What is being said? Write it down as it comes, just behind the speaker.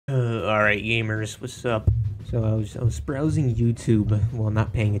Alright gamers, what's up? So I was browsing YouTube while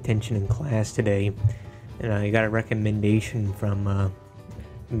not paying attention in class today, and I got a recommendation from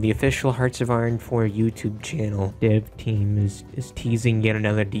the official Hearts of Iron 4 YouTube channel. Dev team is teasing yet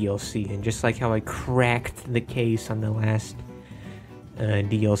another DLC, and just like how I cracked the case on the last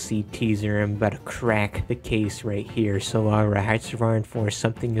DLC teaser, I'm about to crack the case right here. So alright, Hearts of Iron 4,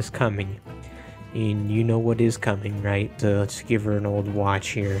 something is coming. And you know what is coming, right? So let's give her an old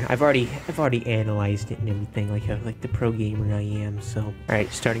watch here. I've already analyzed it and everything, like the pro gamer I am. So, all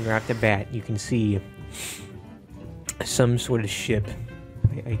right, starting right off the bat, you can see some sort of ship.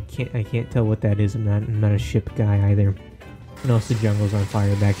 I can't tell what that is. I'm not a ship guy either. And also, jungle's on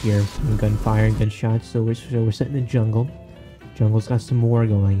fire back here. Some gunfire and gunshots. So we're set in the jungle. Jungle's got some war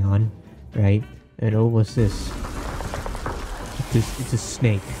going on, right? And oh, what's this? It's a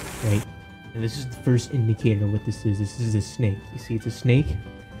snake, right? And this is the first indicator of what this is. This is a snake. You see it's a snake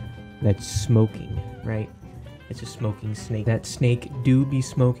that's smoking, right? It's a smoking snake. That snake do be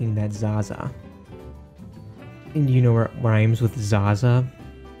smoking that Zaza. And you know what rhymes with Zaza?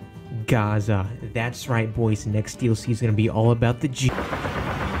 Gaza. That's right, boys. The next DLC is going to be all about the G.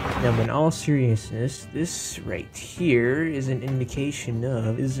 Now, in all seriousness, this right here is an indication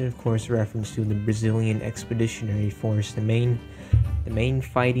of, is of course a reference to the Brazilian Expeditionary Force, the main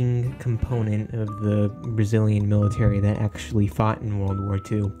fighting component of the Brazilian military that actually fought in World War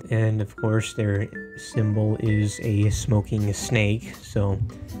II. And of course their symbol is a smoking snake, so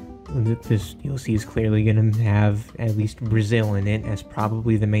this DLC is clearly going to have at least Brazil in it as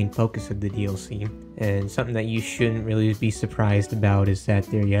probably the main focus of the DLC. And something that you shouldn't really be surprised about is that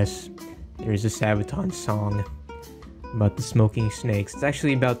there is a Sabaton song about the smoking snakes. It's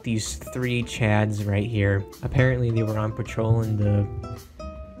actually about these three Chads right here. Apparently they were on patrol in the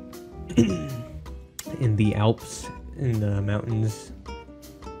in the Alps, in the mountains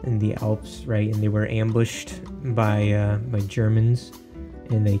in the Alps, right? And they were ambushed by Germans,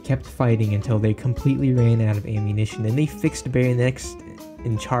 and they kept fighting until they completely ran out of ammunition. Then they fixed bayonets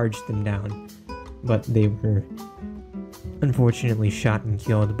and charged them down, but they were unfortunately shot and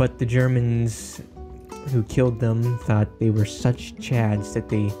killed. But the Germans who killed them thought they were such Chads that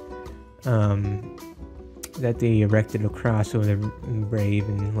they erected a cross over their grave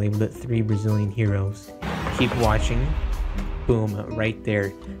and labeled it 3 Brazilian heroes. Keep watching. Boom, right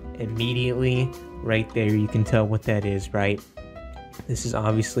there. Immediately, right there, you can tell what that is, right? This is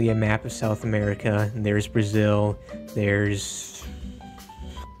obviously a map of South America. There's Brazil. There's,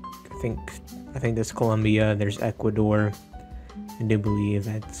 I think that's Colombia. There's Ecuador. I do believe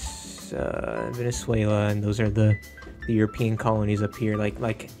that's Venezuela, and those are the European colonies up here. Like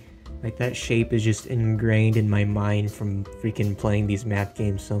that shape is just ingrained in my mind from freaking playing these map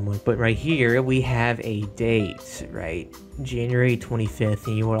games so much. But right here we have a date, right? January 25th.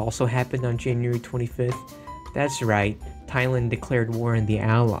 And you know what also happened on January 25th? That's right, Thailand declared war on the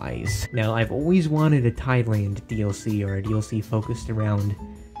Allies. Now, I've always wanted a Thailand DLC, or a DLC focused around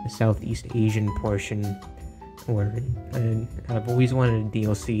the Southeast Asian portion. I've always wanted a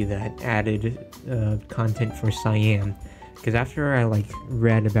DLC that added content for Siam, because after I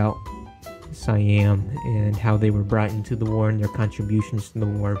read about Siam and how they were brought into the war and their contributions to the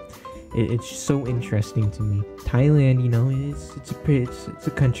war, it's just so interesting to me. Thailand, you know, it's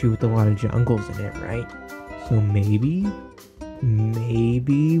a country with a lot of jungles in it, right? So maybe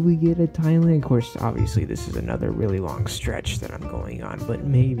we get a Thailand. Of course, obviously this is another really long stretch that I'm going on, but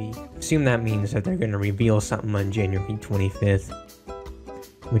maybe. Assume that means that they're going to reveal something on January 25th,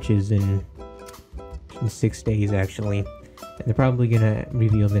 which is in 6 days actually. And they're probably going to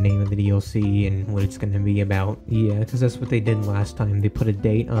reveal the name of the DLC and what it's going to be about. Yeah, because that's what they did last time. They put a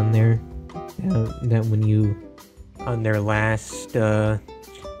date on there that when you, on their last, yeah,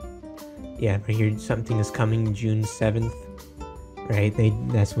 right here, something is coming June 7th. Right,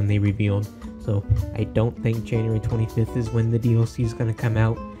 that's when they revealed. So I don't think January 25th is when the DLC is going to come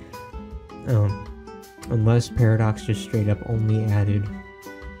out, unless Paradox just straight up only added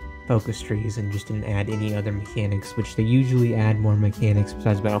focus trees and just didn't add any other mechanics, which they usually add more mechanics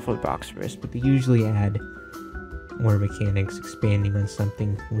besides Battlefield Box Race, but they usually add more mechanics, expanding on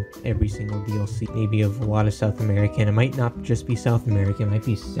something with every single DLC. Maybe of a lot of South American. It might not just be South American, it might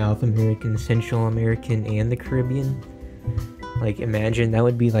be South American, Central American, and the Caribbean. Like, imagine, that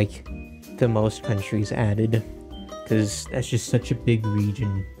would be like the most countries added, because that's just such a big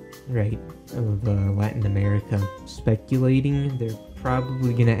region, right, of Latin America. Speculating, they're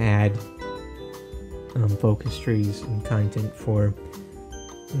probably gonna add focus trees and content for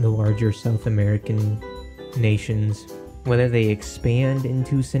the larger South American nations. Whether they expand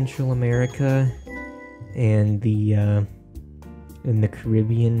into Central America and the in the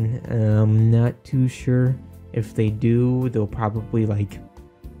Caribbean. I'm not too sure. If they do, they'll probably like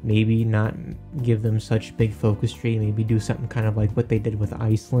maybe not give them such big focus tree. Maybe do something kind of like what they did with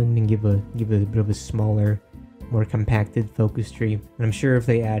Iceland and give it a bit of a smaller, more compacted focus tree. And I'm sure if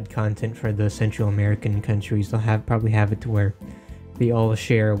they add content for the Central American countries, they'll probably have it to where they all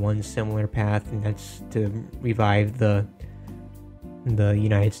share one similar path, and that's to revive the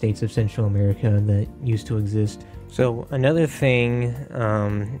United States of Central America that used to exist. So another thing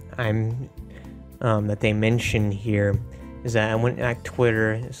that they mention here is that I went at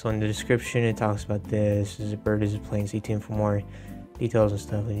Twitter. So in the description it talks about this. Is a bird is playing. Stay tuned for more details and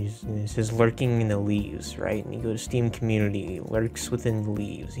stuff. And it says lurking in the leaves, right? And you go to Steam community, lurks within the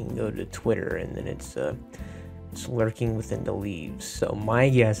leaves. You can go to Twitter, and then it's lurking within the leaves. So my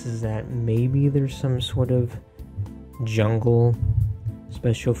guess is that maybe there's some sort of jungle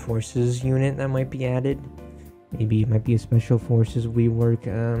special forces unit that might be added. Maybe it might be a special forces rework.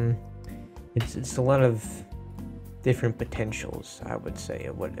 It's a lot of different potentials, I would say,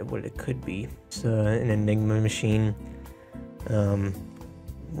 of what it could be. It's an Enigma machine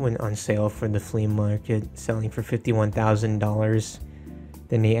went on sale for the flea market, selling for $51,000.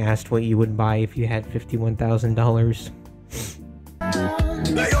 Then they asked what you would buy if you had $51,000.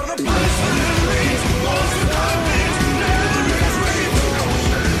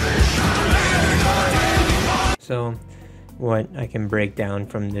 So what I can break down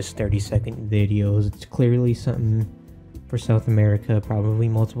from this 30-second video is it's clearly something for South America. Probably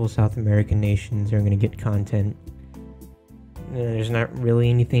multiple South American nations are going to get content. There's not really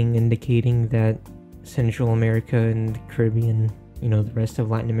anything indicating that Central America and the Caribbean, the rest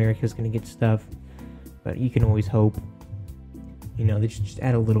of Latin America is going to get stuff. But you can always hope. They just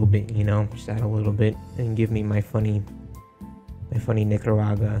add a little bit, just add a little bit and give me my funny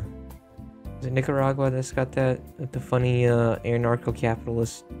Nicaragua. Is it Nicaragua that's got the funny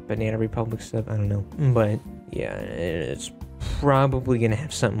anarcho-capitalist banana republic stuff? I don't know. But yeah, it's probably gonna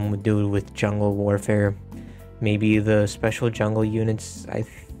have something to do with jungle warfare. Maybe the special jungle units.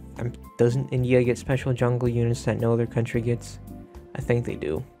 Doesn't India get special jungle units that no other country gets? I think they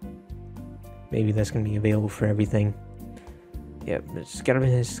do. Maybe that's gonna be available for everything. Yep,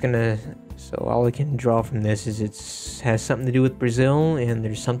 so all I can draw from this is it has something to do with Brazil, and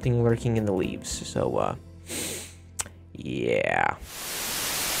there's something lurking in the leaves. So, yeah.